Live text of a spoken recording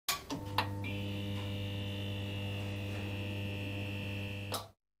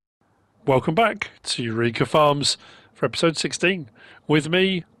Welcome back to EUREKA Farms for episode 16 with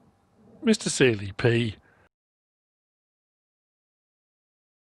me, Mr. Sealy P.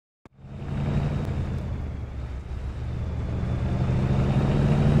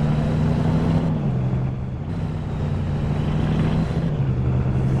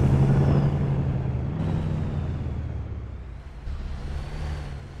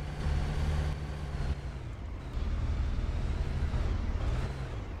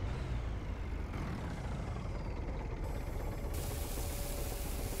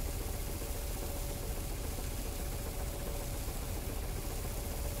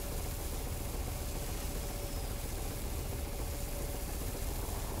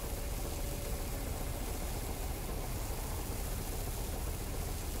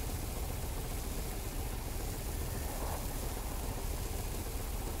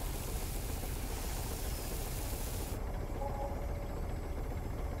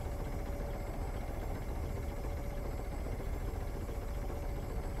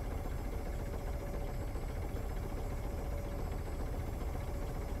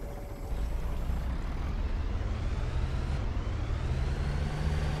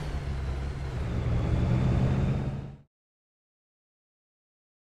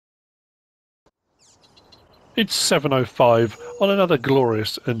 It's 7:05 on another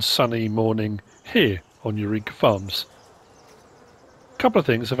glorious and sunny morning here on EUREKA Farms. A couple of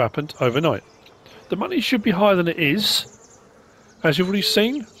things have happened overnight. The money should be higher than it is. As you've already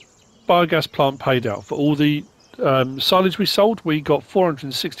seen, biogas plant paid out for all the silage we sold. We got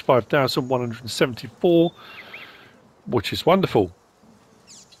 465,174, which is wonderful.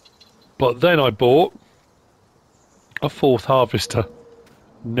 But then I bought a fourth harvester.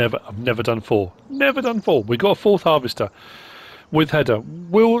 I've never done four. Never done four. We got a fourth harvester with header.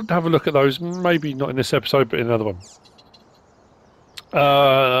 We'll have a look at those. Maybe not in this episode, but in another one.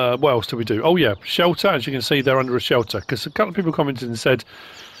 What else do we do? Oh yeah, shelter. As you can see, they're under a shelter because a couple of people commented and said,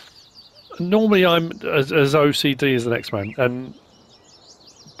 normally I'm as OCD as the next man,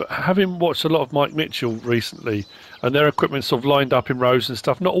 but having watched a lot of Mike Mitchell recently, and their equipment sort of lined up in rows and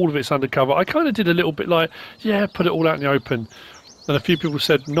stuff, not all of it's undercover. I kind of did a little bit like, yeah, put it all out in the open. And a few people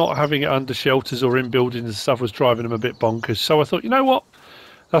said not having it under shelters or in buildings and stuff was driving them a bit bonkers. So I thought, you know what?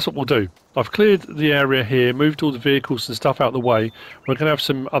 That's what we'll do. I've cleared the area here, moved all the vehicles and stuff out of the way. We're going to have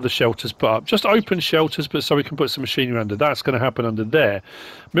some other shelters put up. Just open shelters, but so we can put some machinery under. That's going to happen under there.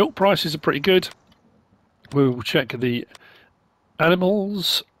 Milk prices are pretty good. We'll check the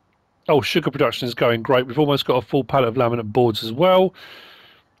animals. Oh, sugar production is going great. We've almost got a full pallet of laminate boards as well.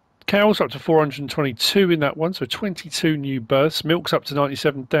 Cows up to 422 in that one, so 22 new births. Milk's up to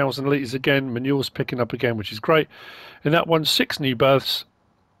 97,000 litres again. Manure's picking up again, which is great. In that one, 6 new births,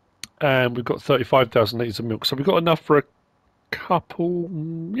 and we've got 35,000 litres of milk. So we've got enough for a couple,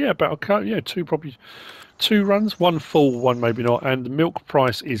 probably two runs, one full, one maybe not, and the milk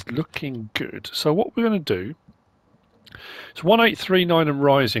price is looking good. So what we're going to do, it's 1839 and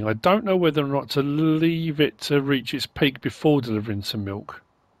rising. I don't know whether or not to leave it to reach its peak before delivering some milk.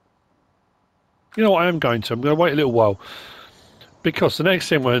 You know what I am going to? I'm going to wait a little while because the next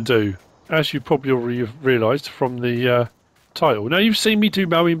thing I'm going to do, as you probably already have realised from the title. Now, you've seen me do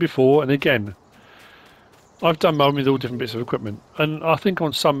mowing before, and again, I've done mowing with all different bits of equipment. And I think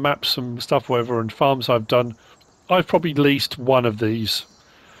on some maps and stuff, whatever, and farms I've done, I've probably leased one of these.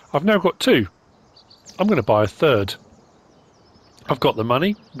 I've now got two. I'm going to buy a third. I've got the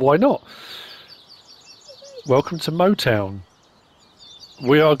money. Why not? Welcome to MOWTOWN.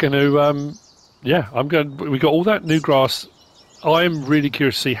 We are going to... we got all that new grass. I am really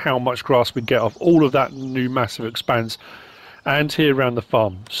curious to see how much grass we get off all of that new massive expanse and here around the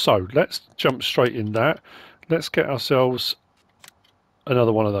farm. So let's jump straight in that. Let's get ourselves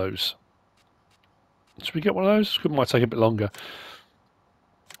another one of those. Should we get one of those? It might take a bit longer.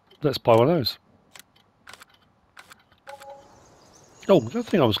 Let's buy one of those. Oh, the other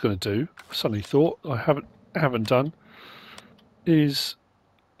thing I was going to do, I suddenly thought I haven't done, is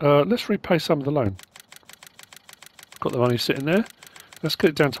let's repay some of the loan. Got the money sitting there. Let's get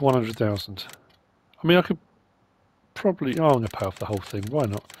it down to 100,000. I mean, I could probably... Oh, I'm going to pay off the whole thing. Why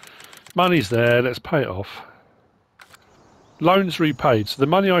not? Money's there. Let's pay it off. Loans repaid. So the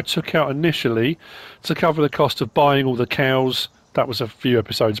money I took out initially to cover the cost of buying all the cows, that was a few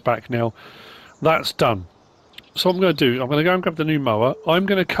episodes back now, that's done. So what I'm going to do, I'm going to go and grab the new mower. I'm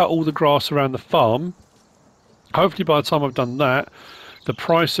going to cut all the grass around the farm. Hopefully by the time I've done that, the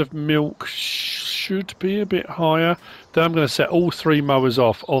price of milk should be a bit higher. Then I'm going to set all 3 mowers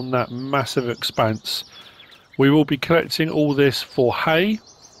off on that massive expanse. We will be collecting all this for hay.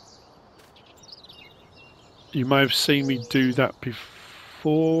 You may have seen me do that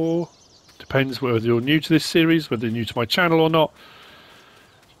before. depends whether you're new to this series, whether you're new to my channel or not.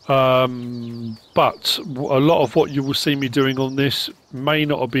 But a lot of what you will see me doing on this may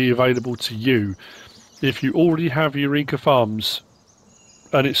not be available to you. If you already have EUREKA Farms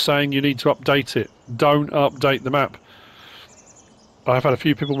and it's saying you need to update it, don't update the map. I've had a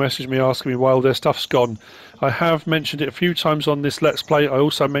few people message me asking me why all their stuff's gone. I have mentioned it a few times on this Let's Play. I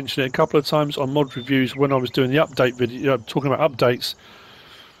also mentioned it a couple of times on mod reviews when I was doing the update video, talking about updates.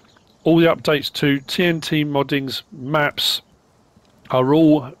 All the updates to TNTmodding's maps are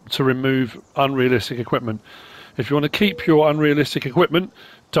all to remove unrealistic equipment. If you want to keep your unrealistic equipment,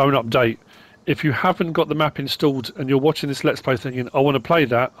 don't update. If you haven't got the map installed and you're watching this Let's Play thinking, I want to play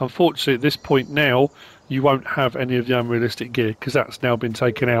that, unfortunately at this point now, you won't have any of the unrealistic gear because that's now been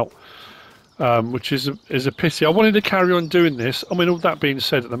taken out, which is a pity. I wanted to carry on doing this. I mean, all that being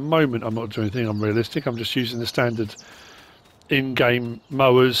said, at the moment I'm not doing anything unrealistic. I'm just using the standard in-game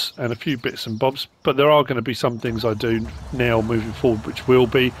mowers and a few bits and bobs, but there are going to be some things I do now moving forward, which will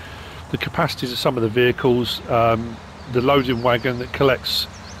be the capacities of some of the vehicles, the loading wagon that collects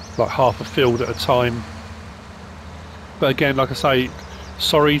like half a field at a time. But again, like I say,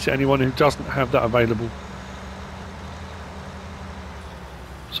 sorry to anyone who doesn't have that available.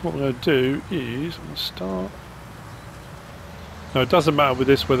 So what we're going to do is I'm going to start. Now it doesn't matter with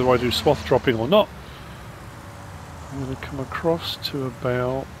this whether I do swath dropping or not. I'm going to come across to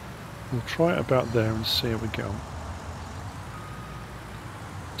about, we'll try it about there and see how we go.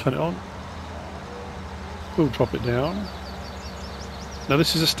 Turn it on. We'll drop it down. Now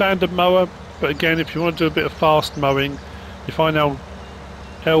this is a standard mower, but again, if you want to do a bit of fast mowing, if I now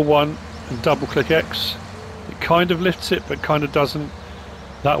L1 and double click X, it kind of lifts it but kind of doesn't.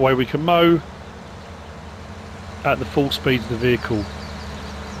 That way we can mow at the full speed of the vehicle.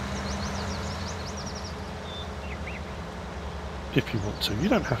 If you want to. You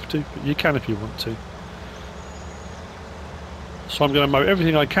don't have to, but you can if you want to. So I'm going to mow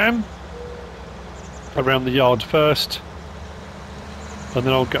everything I can around the yard first, and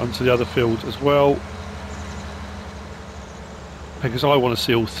then I'll get onto the other field as well, because I want to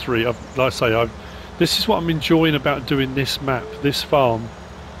see all three. Like I say, this is what I'm enjoying about doing this map, this farm.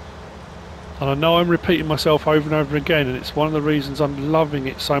 And I know I'm repeating myself over and over again, and it's one of the reasons I'm loving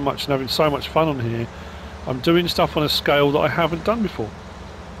it so much and having so much fun on here. I'm doing stuff on a scale that I haven't done before.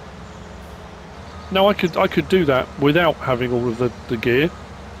 Now I could do that without having all of the gear.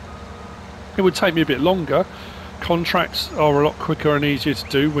 It would take me a bit longer. Contracts are a lot quicker and easier to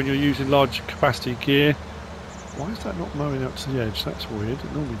do when you're using large capacity gear. Why is that not mowing out to the edge? That's weird.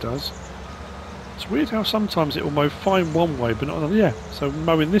 It normally does. It's weird how sometimes it will mow fine one way but not another. Yeah, so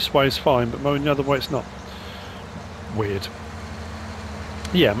mowing this way is fine, but mowing the other way it's not. Weird.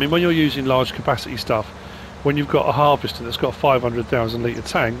 Yeah, I mean, when you're using large capacity stuff, when you've got a harvester that's got a 500,000 litre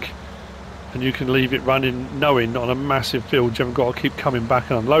tank and you can leave it running knowing on a massive field you haven't got to keep coming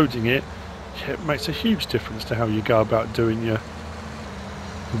back and unloading it, yeah, it makes a huge difference to how you go about doing your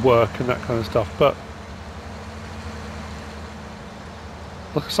work and that kind of stuff. But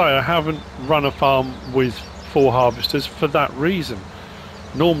like I say, I haven't run a farm with 4 harvesters for that reason.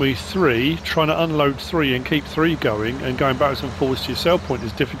 Normally 3, trying to unload 3 and keep 3 going and going backwards and forwards to your sell point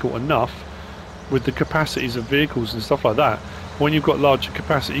is difficult enough with the capacities of vehicles and stuff like that. When you've got larger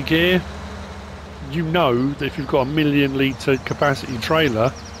capacity gear, you know that if you've got a 1,000,000 litre capacity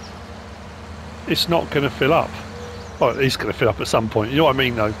trailer, it's not going to fill up. Well, it's going to fill up at some point, you know what I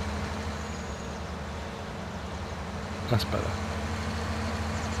mean though. That's better.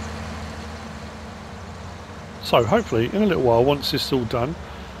 So hopefully in a little while, once this is all done,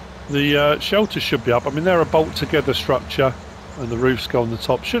 the shelters should be up. I mean, they're a bolt together structure and the roofs go on the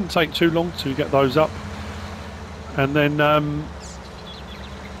top. Shouldn't take too long to get those up, and then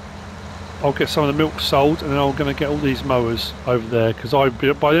I'll get some of the milk sold, and then I'm going to get all these mowers over there, because by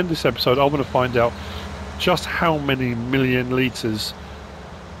the end of this episode I want to find out just how many million litres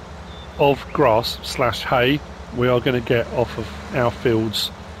of grass / hay we are going to get off of our fields.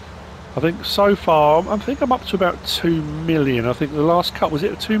 I think so far I think I'm up to about 2 million. I think the last cut, was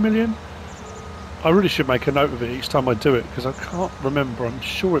it 2 million? I really should make a note of it each time I do it, because I can't remember. I'm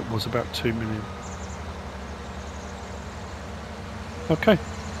sure it was about 2 million. Okay,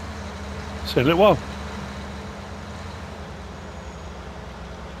 see you in a little while.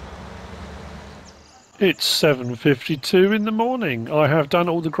 It's 7:52 in the morning. I have done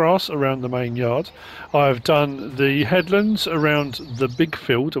all the grass around the main yard. I have done the headlands around the big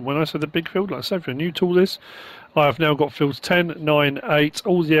field, and when I say the big field, like I say, if you're new to all this, I have now got fields 10, 9, 8,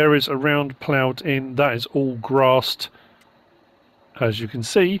 all the areas around ploughed in. That is all grassed, as you can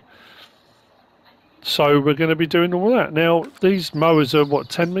see. So we're going to be doing all that. Now, these mowers are, what,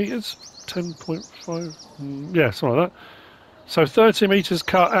 10 metres? 10.5? Yeah, something like that. So 30 metres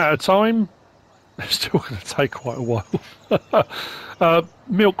cut at a time. It's still going to take quite a while.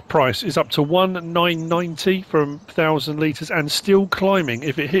 Milk price is up to 1,990 from 1,000 litres and still climbing.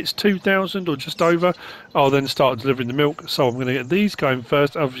 If it hits 2,000 or just over, I'll then start delivering the milk. So I'm going to get these going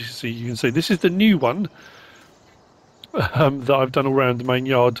first. Obviously, you can see this is the new one that I've done all around the main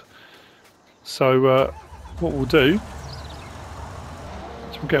yard. So what we'll do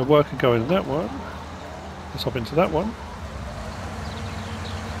is we'll get a worker going in that one. Let's hop into that one.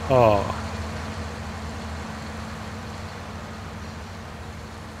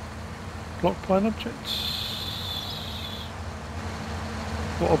 Blocked by an object?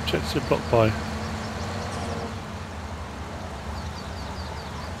 What objects are blocked by?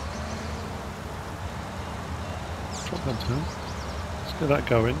 Drop that down. Let's get that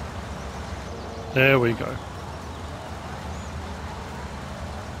going. There we go.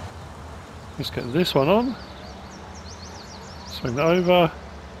 Let's get this one on. Swing that over.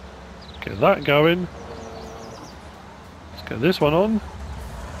 Get that going. Let's get this one on.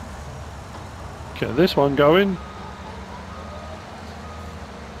 Get this one going.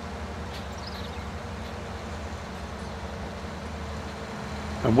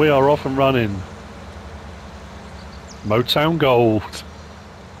 And we are off and running. MOWTOWN Gold.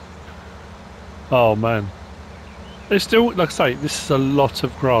 Oh man. It's still, like I say, this is a lot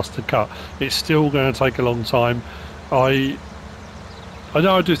of grass to cut. It's still going to take a long time. I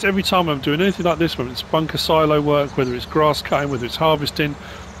know I do this every time I'm doing anything like this, whether it's bunker silo work, whether it's grass cutting, whether it's harvesting.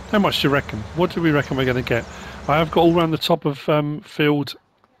 How much do you reckon? What do we reckon we're going to get? I have got all around the top of field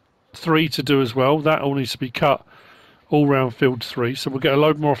 3 to do as well. That all needs to be cut all round field 3. So we'll get a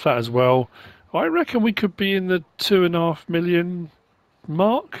load more off that as well. I reckon we could be in the 2.5 million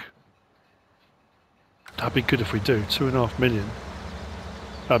mark. That'd be good if we do, 2.5 million.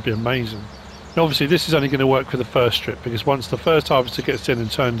 That'd be amazing. Now, obviously this is only going to work for the first strip, because once the first harvester gets in and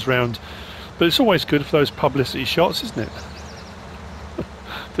turns round, but it's always good for those publicity shots, isn't it?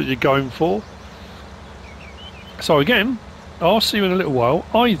 That you're going for. So again, I'll see you in a little while.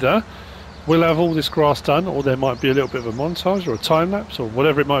 Either we'll have all this grass done, or there might be a little bit of a montage or a time lapse or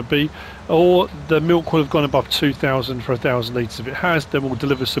whatever it might be, or the milk will have gone above 2,000 for 1,000 litres. If it has, then we'll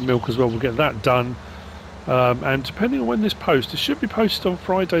deliver some milk as well. We'll get that done. And depending on when this post, it should be posted on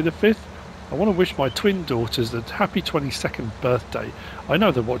Friday the 5th. I want to wish my twin daughters a happy 22nd birthday. I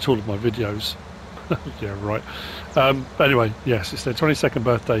know they watch all of my videos. Yeah, right. But anyway, yes, it's their 22nd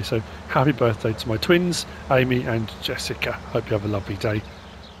birthday, so happy birthday to my twins, Amy and Jessica. Hope you have a lovely day.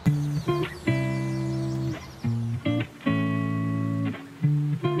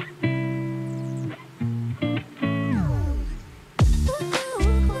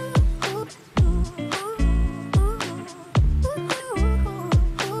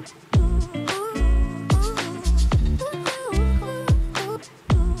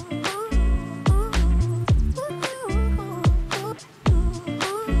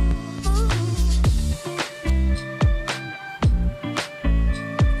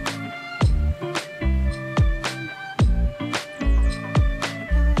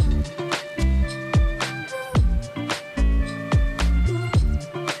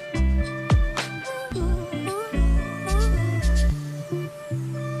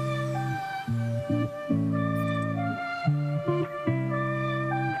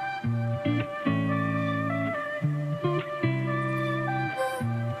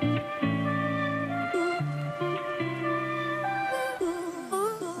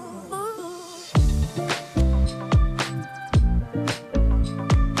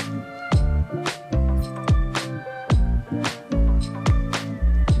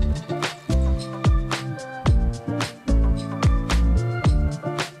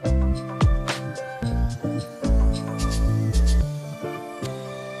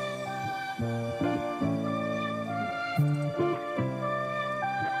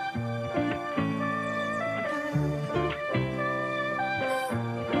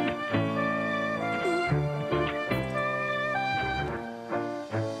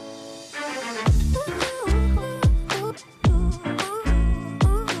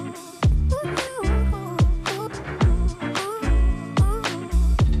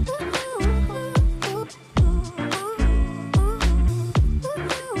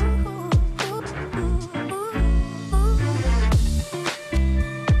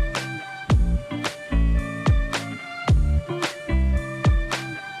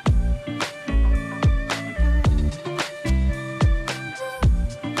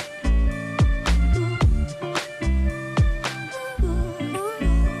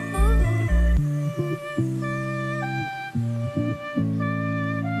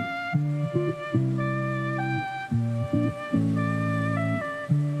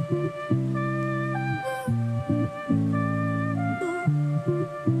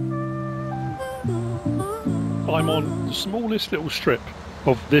 I'm on the smallest little strip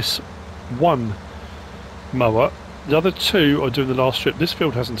of this one mower. The other two are doing the last strip. This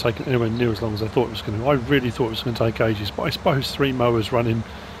field hasn't taken anywhere near as long as I thought it was going to. I really thought it was going to take ages, but I suppose 3 mowers running,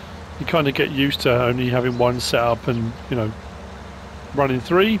 you kind of get used to only having one set up, and you know, running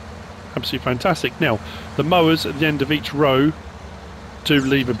 3, absolutely fantastic. Now the mowers at the end of each row do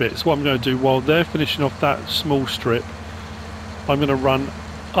leave a bit, so what I'm going to do while they're finishing off that small strip, I'm going to run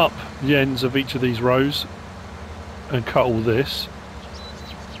up the ends of each of these rows and cut all this,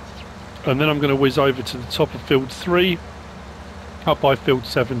 and then I'm going to whiz over to the top of field 3 up by field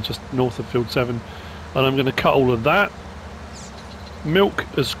 7, just north of field 7, and I'm going to cut all of that. Milk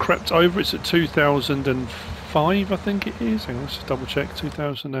has crept over, it's at 2005 I think it is, hang on, let's just double check,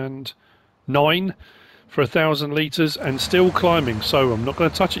 2009 for 1,000 litres, and still climbing, so I'm not going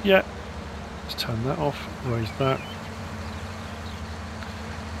to touch it yet. Let's turn that off, raise that.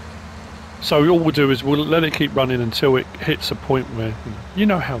 So all we'll do is we'll let it keep running until it hits a point where, you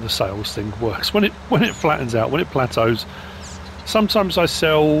know how the sales thing works. When it flattens out, when it plateaus, sometimes I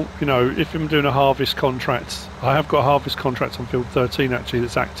sell, you know, if I'm doing a harvest contract, I have got a harvest contract on field 13 actually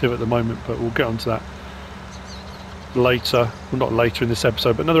that's active at the moment, but we'll get onto that later. Well, not later in this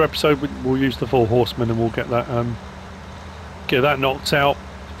episode, but another episode we'll use the 4 horsemen and we'll get that knocked out.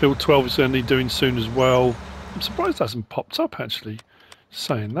 Field 12 is going to need doing soon as well. I'm surprised that hasn't popped up actually,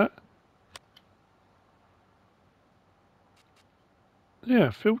 saying that.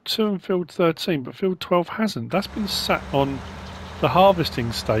 Yeah, field 2 and field 13, but field 12 hasn't. That's been sat on the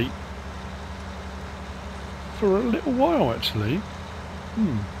harvesting state for a little while actually.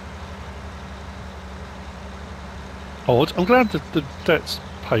 Odd. I'm glad that the debt's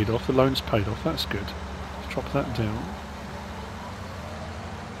paid off, the loan's paid off, that's good. Let's drop that down.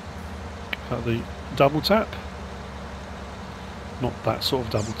 Give that the double tap. Not that sort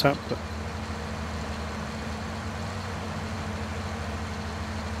of double tap, but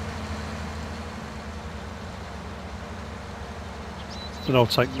then I'll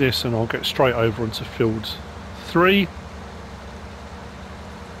take this and I'll get straight over onto field 3.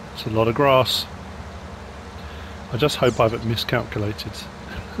 It's a lot of grass. I just hope I haven't miscalculated.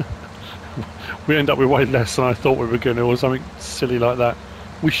 We end up with way less than I thought we were going to, or something silly like that.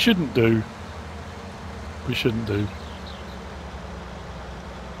 We shouldn't do. We shouldn't do.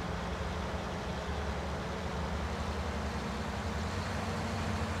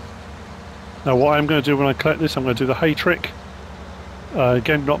 Now what I'm going to do when I collect this, I'm going to do the hay trick.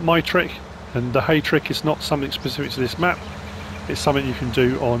 Again, not my trick, and the hay trick is not something specific to this map. It's something you can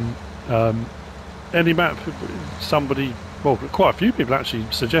do on any map. Somebody, well, quite a few people actually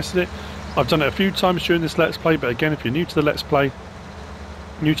suggested it. I've done it a few times during this Let's Play, but again, if you're new to the Let's Play,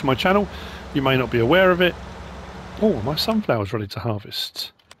 new to my channel, you may not be aware of it. Oh, my sunflower's ready to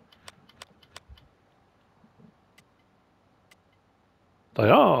harvest. They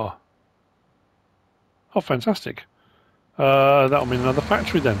are. Oh, fantastic. That'll mean another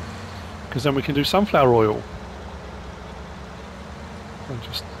factory then, because then we can do sunflower oil. I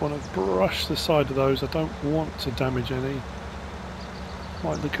just want to brush the side of those. I don't want to damage any.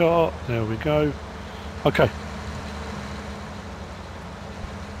 Like the car. There we go. Okay.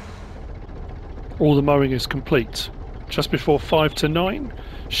 All the mowing is complete. Just before 5 to 9.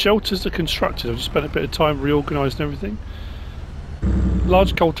 Shelters are constructed. I've just spent a bit of time reorganising everything.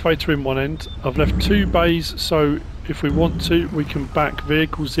 Large cultivator in one end. I've left 2 bays, so if we want to, we can back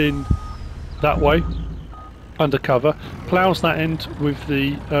vehicles in that way, undercover. Plows that end with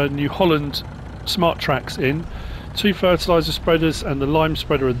the New Holland smart tracks in. 2 fertiliser spreaders and the lime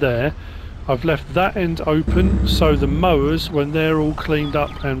spreader are there. I've left that end open, so the mowers, when they're all cleaned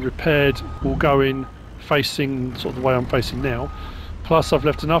up and repaired, will go in facing sort of the way I'm facing now. Plus I've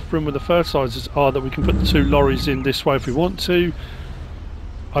left enough room where the fertilisers are that we can put the 2 lorries in this way if we want to.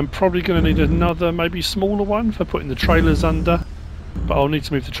 I'm probably going to need another, maybe smaller one for putting the trailers under, but I'll need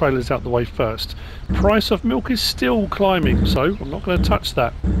to move the trailers out the way first. Price of milk is still climbing, so I'm not going to touch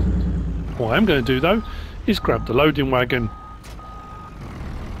that. What I am going to do though is grab the loading wagon.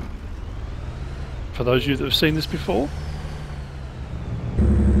 For those of you that have seen this before,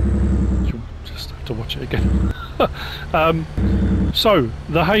 you'll just have to watch it again. So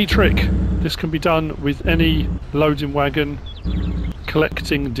the hay trick, this can be done with any loading wagon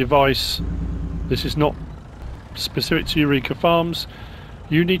collecting device. This is not specific to EUREKA Farms.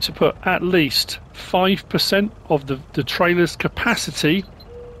 You need to put at least 5% of the trailer's capacity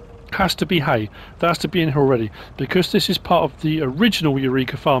has to be hay. That has to be in here already. Because this is part of the original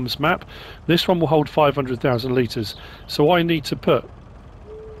EUREKA Farms map, this one will hold 500,000 litres. So I need to put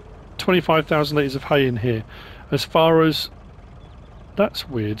 25,000 litres of hay in here. As far as... That's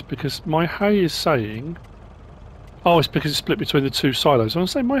weird, because my hay is saying Oh, it's because it's split between the two silos. I'm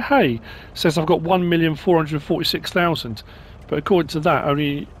saying my hay says I've got 1,446,000, but according to that,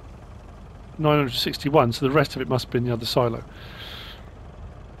 only 961. So the rest of it must be in the other silo.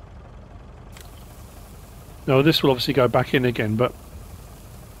 Now this will obviously go back in again, but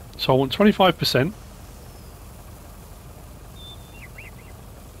so I want 25%.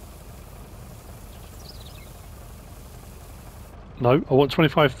 No, I want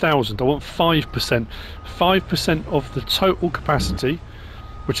 25,000. I want 5%. 5% of the total capacity,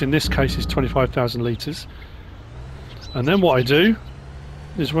 which in this case is 25,000 litres. And then what I do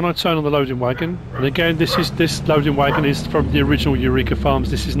is when I turn on the loading wagon, and again this loading wagon is from the original EUREKA Farms.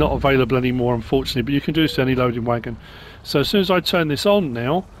 This is not available anymore, unfortunately, but you can do this to any loading wagon. So as soon as I turn this on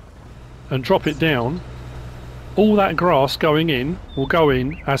now and drop it down, all that grass going in will go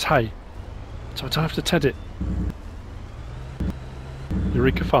in as hay. So I don't have to ted it.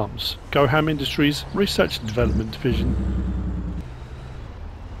 EUREKA Farms, Goham Industries Research and Development Division.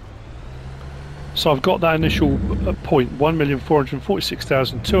 So I've got that initial point,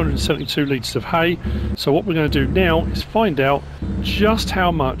 1,446,272 litres of hay. So what we're going to do now is find out just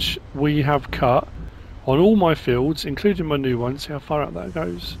how much we have cut on all my fields, including my new ones. See how far out that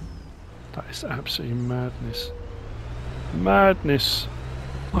goes. That is absolutely madness. Madness.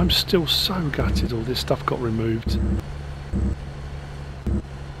 I'm still so gutted all this stuff got removed.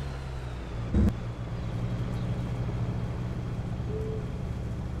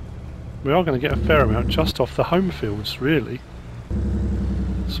 We are going to get a fair amount just off the home fields, really.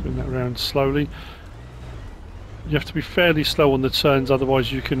 Swing that around slowly. You have to be fairly slow on the turns,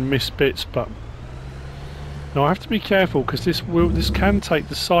 otherwise you can miss bits. But now I have to be careful because this can take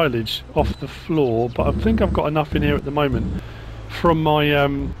the silage off the floor. But I think I've got enough in here at the moment from my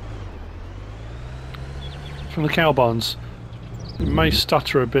from the cow barns. It may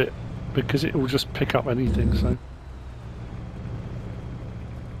stutter a bit because it will just pick up anything. So.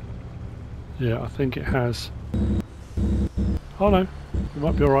 Yeah, I think it has. Oh no, it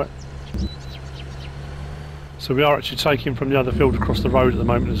might be alright. So we are actually taking from the other field across the road at the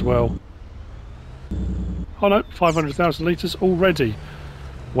moment as well. Oh no, 500,000 litres already.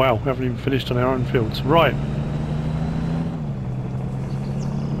 Wow, we haven't even finished on our own fields. Right.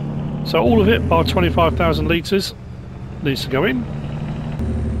 So all of it, bar 25,000 litres, needs to go in.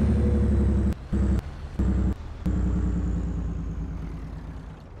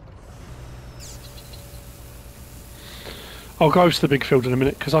 I'll go to the big field in a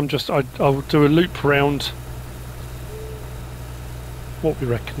minute because I'll do a loop round. What we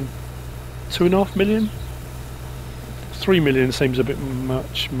reckon? 2.5 million? 3 million seems a bit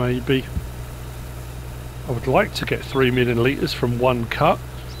much, maybe. I would like to get 3 million litres from one cut.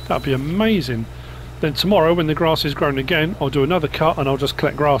 That'd be amazing. Then tomorrow, when the grass is grown again, I'll do another cut and I'll just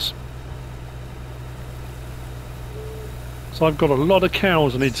collect grass. So I've got a lot of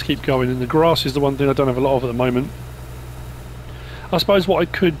cows I need to keep going, and the grass is the one thing I don't have a lot of at the moment. I suppose what I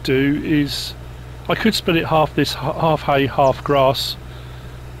could do is I could split it half hay, half grass,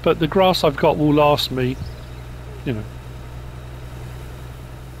 but the grass I've got will last me, you know.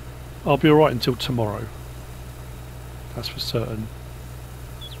 I'll be alright until tomorrow. That's for certain.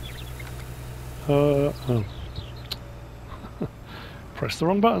 Oh. Press the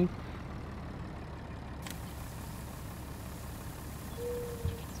wrong button.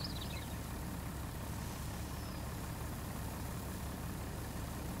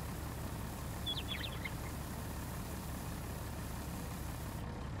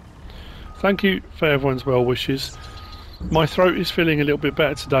 Thank you for everyone's well wishes. My throat is feeling a little bit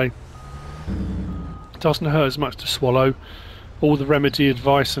better today. It doesn't hurt as much to swallow. All the remedy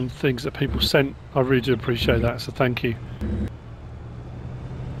advice and things that people sent, I really do appreciate that, so thank you.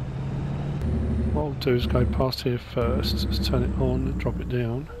 What I'll do is go past here first. Let's turn it on and drop it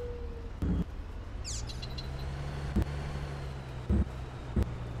down.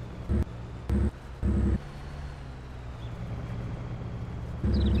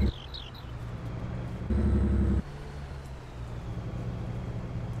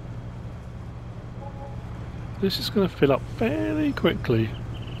 This is going to fill up fairly quickly.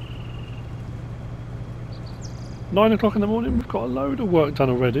 9 o'clock in the morning, we've got a load of work done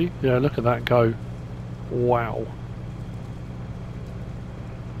already. Yeah, look at that go. Wow.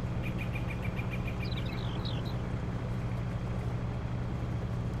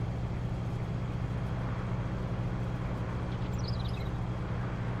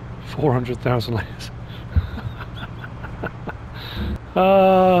 $400,000 litres.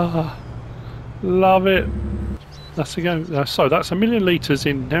 Ah, love it. That's a go. So that's 1 million litres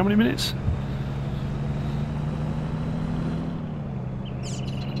in how many minutes?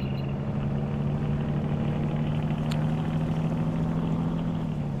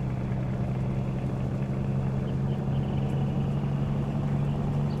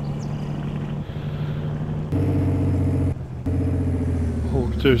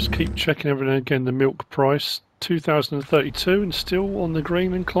 we'll do is keep checking every now and again the milk price. 2032 and still on the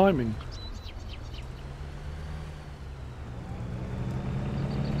green and climbing.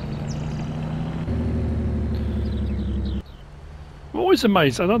 I'm always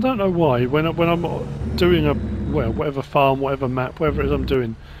amazed, and I don't know why, when I'm doing a, well, whatever farm, whatever map, whatever it is I'm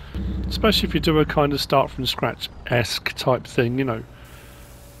doing, especially if you do a kind of start from scratch-esque type thing, you know,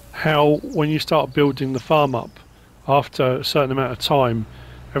 how when you start building the farm up, after a certain amount of time,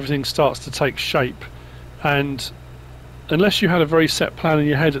 everything starts to take shape, and unless you had a very set plan in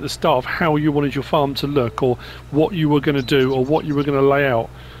your head at the start of how you wanted your farm to look, or what you were going to do, or what you were going to lay out,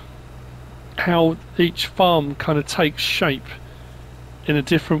 how each farm kind of takes shape in a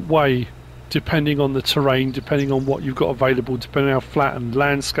different way depending on the terrain, depending on what you've got available, depending on how flat and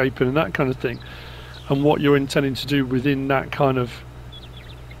landscaping and that kind of thing, and what you're intending to do within that kind of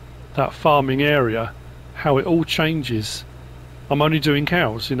that farming area, how it all changes. I'm only doing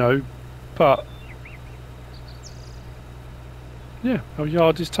cows, you know, but yeah, our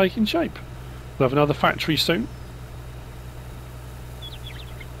yard is taking shape. We'll have another factory soon.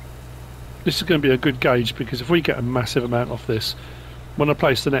 This is going to be a good gauge, because if we get a massive amount off this, when I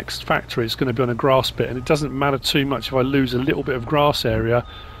place the next factory, it's going to be on a grass bit, and it doesn't matter too much if I lose a little bit of grass area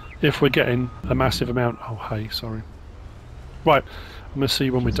if we're getting a massive amount. Oh, hey, sorry. Right, I'm going to see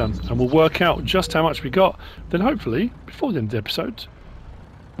when we're done, and we'll work out just how much we got. Then hopefully, before the end of the episode,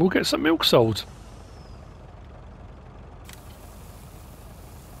 we'll get some milk sold.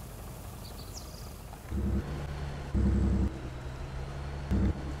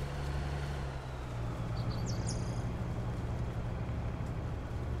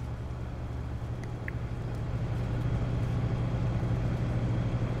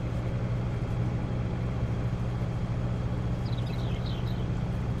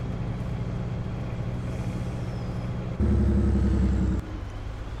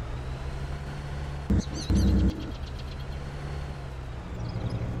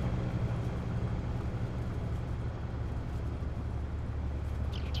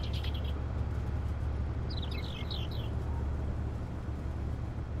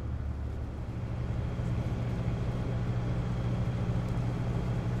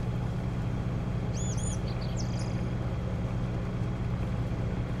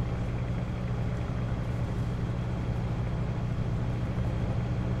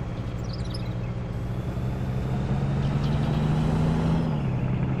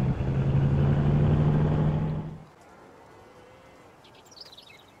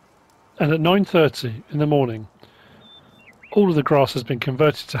 And at 9:30 in the morning, all of the grass has been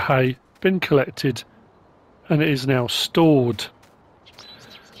converted to hay, been collected, and it is now stored.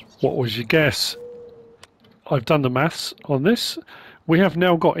 What was your guess? I've done the maths on this. We have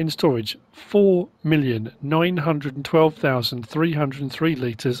now got in storage 4,912,303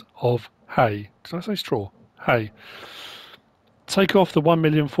 litres of hay. Did I say straw? Hay. Take off the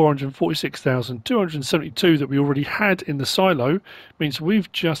 1,446,272 that we already had in the silo, means we've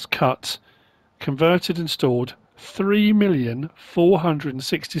just cut, converted and stored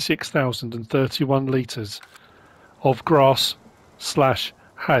 3,466,031 litres of grass /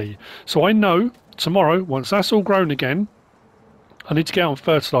 hay. So I know tomorrow, once that's all grown again, I need to get out and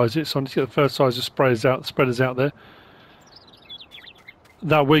fertilise it, so I need to get the fertiliser spreaders out there,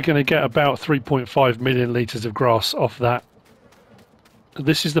 that we're going to get about 3.5 million litres of grass off that.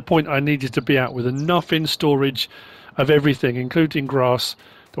 This is the point I needed to be at, with enough in storage of everything, including grass,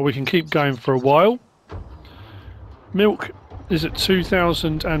 that we can keep going for a while. Milk is at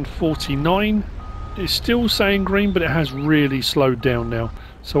 2,049. It's still saying green, but it has really slowed down now.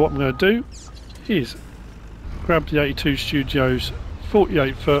 So what I'm going to do is grab the 82 Studios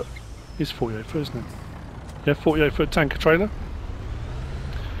 48 foot, it's 48 foot, isn't it? Yeah, 48 foot tanker trailer.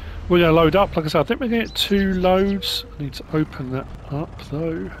 We're going to load up. Like I said, I think we're going to get 2 loads. I need to open that up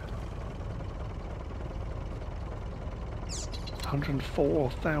though.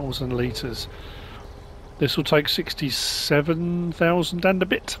 104,000 litres. This will take 67,000 and a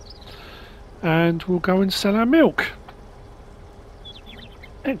bit. And we'll go and sell our milk.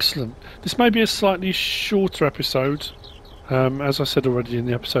 Excellent. This may be a slightly shorter episode, as I said already in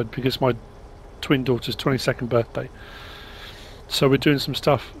the episode, because my twin daughter's 22nd birthday. So we're doing some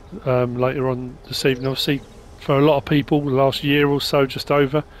stuff later on this evening. Obviously, for a lot of people, the last year or so, just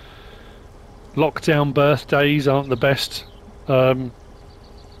over, lockdown birthdays aren't the best. So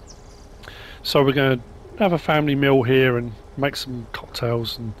we're going to have a family meal here and make some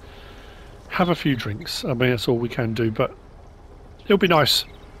cocktails and have a few drinks. I mean, that's all we can do, but it'll be nice.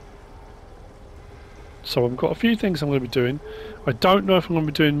 So I've got a few things I'm going to be doing. I don't know if I'm going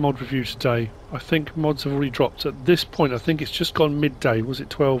to be doing mod review today. I think mods have already dropped at this point. I think it's just gone midday. Was it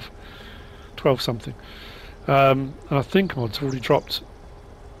 12 something? And I think mods have already dropped,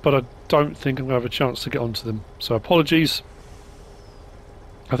 but I don't think I'm going to have a chance to get onto them. So apologies.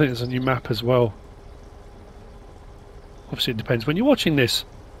 I think there's a new map as well. Obviously it depends when you're watching this.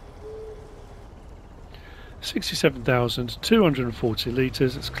 67,240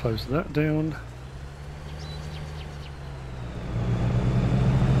 litres. Let's close that down.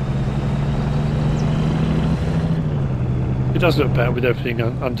 It does look better with everything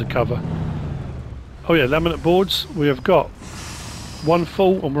under cover. Oh yeah, laminate boards. We have got one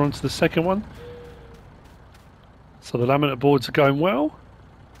full and we're on to the second one. So the laminate boards are going well.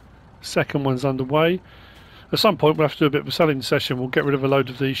 Second one's underway. At some point we'll have to do a bit of a selling session. We'll get rid of a load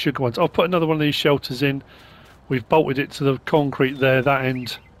of these sugar ones. I'll put another one of these shelters in. We've bolted it to the concrete there, that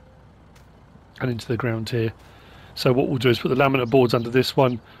end, and into the ground here. So what we'll do is put the laminate boards under this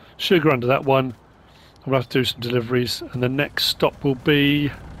one, sugar under that one. We'll have to do some deliveries, and the next stop will be,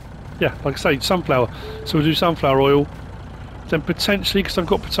 yeah, like I say, sunflower. So we'll do sunflower oil. Then potentially, because I've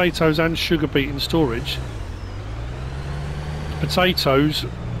got potatoes and sugar beet in storage, potatoes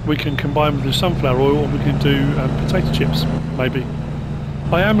we can combine with the sunflower oil, and we can do potato chips, maybe.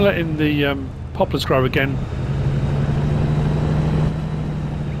 I am letting the poplars grow again.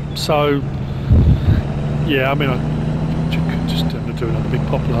 So, yeah, I mean, I could just do another big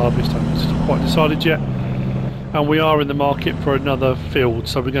poplar harvest. I'm not quite decided yet. And we are in the market for another field,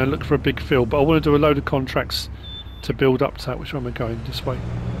 so we're going to look for a big field. But I want to do a load of contracts to build up to that. Which one am I going? This way.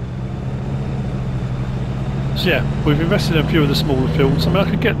 So yeah, we've invested in a few of the smaller fields. I mean, I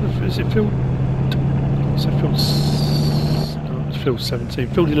could get the, is it field? Is it field? No, it's field 17,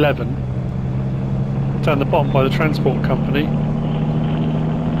 field 11, down the bottom by the transport company.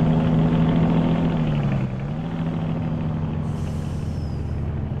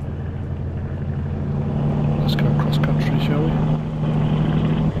 Let's go cross country, shall we?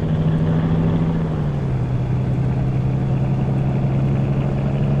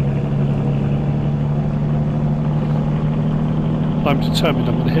 I'm determined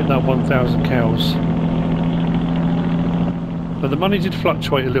I'm going to hit that 1,000 cows. Now the money did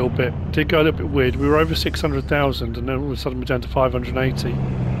fluctuate a little bit, did go a little bit weird. We were over 600,000 and then all of a sudden we're down to 580.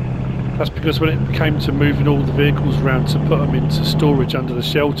 That's because when it came to moving all the vehicles around to put them into storage under the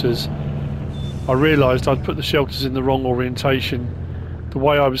shelters, I realised I'd put the shelters in the wrong orientation. The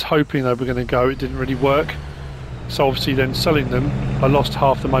way I was hoping they were going to go, it didn't really work. So obviously then selling them, I lost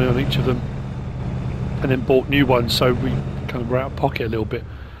half the money on each of them and then bought new ones, so we kind of were out of pocket a little bit.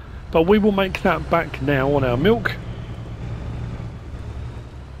 But we will make that back now on our milk.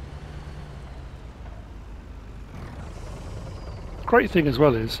 Great thing as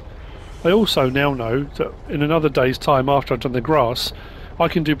well is I also now know that in another day's time after I've done the grass, I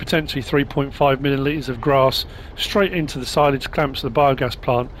can do potentially 3.5 million litres of grass straight into the silage clamps of the biogas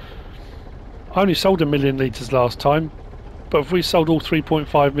plant. I only sold 1 million litres last time, but if we sold all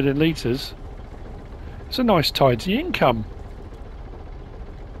 3.5 million litres, it's a nice tidy income.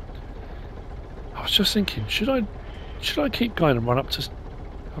 I was just thinking, should I keep going and run up to,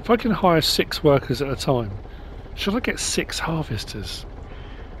 if I can hire 6 workers at a time, should I get 6 harvesters?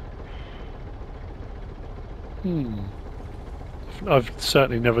 I've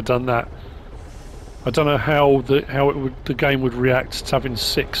certainly never done that. I don't know how the game would react to having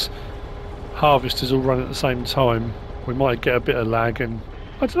 6 harvesters all run at the same time. We might get a bit of lag, and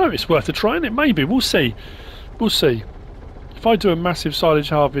I don't know. It's worth a try, and it maybe we'll see. We'll see. If I do a massive silage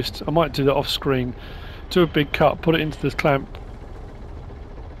harvest, I might do that off screen. Do a big cut, put it into the clamp,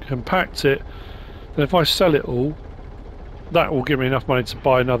 compact it. Then if I sell it all, that will give me enough money to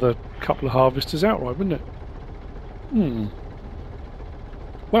buy another couple of harvesters outright, wouldn't it?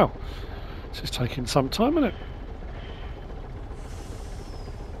 Well, this is taking some time, isn't it?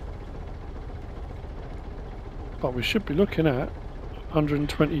 But we should be looking at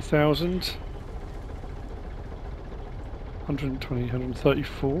 120,000, 120,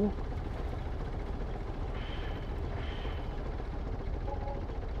 134.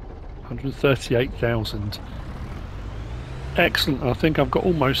 138,000. Excellent. I think I've got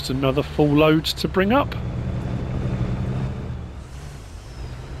almost another full load to bring up.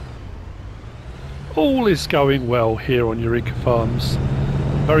 All is going well here on EUREKA Farms.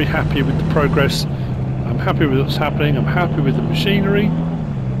 Very happy with the progress. I'm happy with what's happening. I'm happy with the machinery.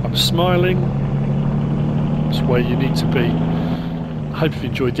 I'm smiling. It's where you need to be. I hope you've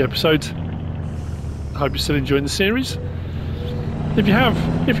enjoyed the episode. I hope you're still enjoying the series. If you have,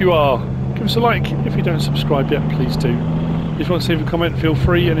 if you are, give us a like. If you don't subscribe yet, please do. If you want to leave a comment, feel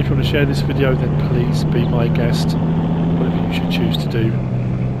free, and if you want to share this video, then please be my guest, whatever you should choose to do.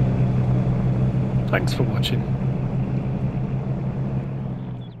 Thanks for watching.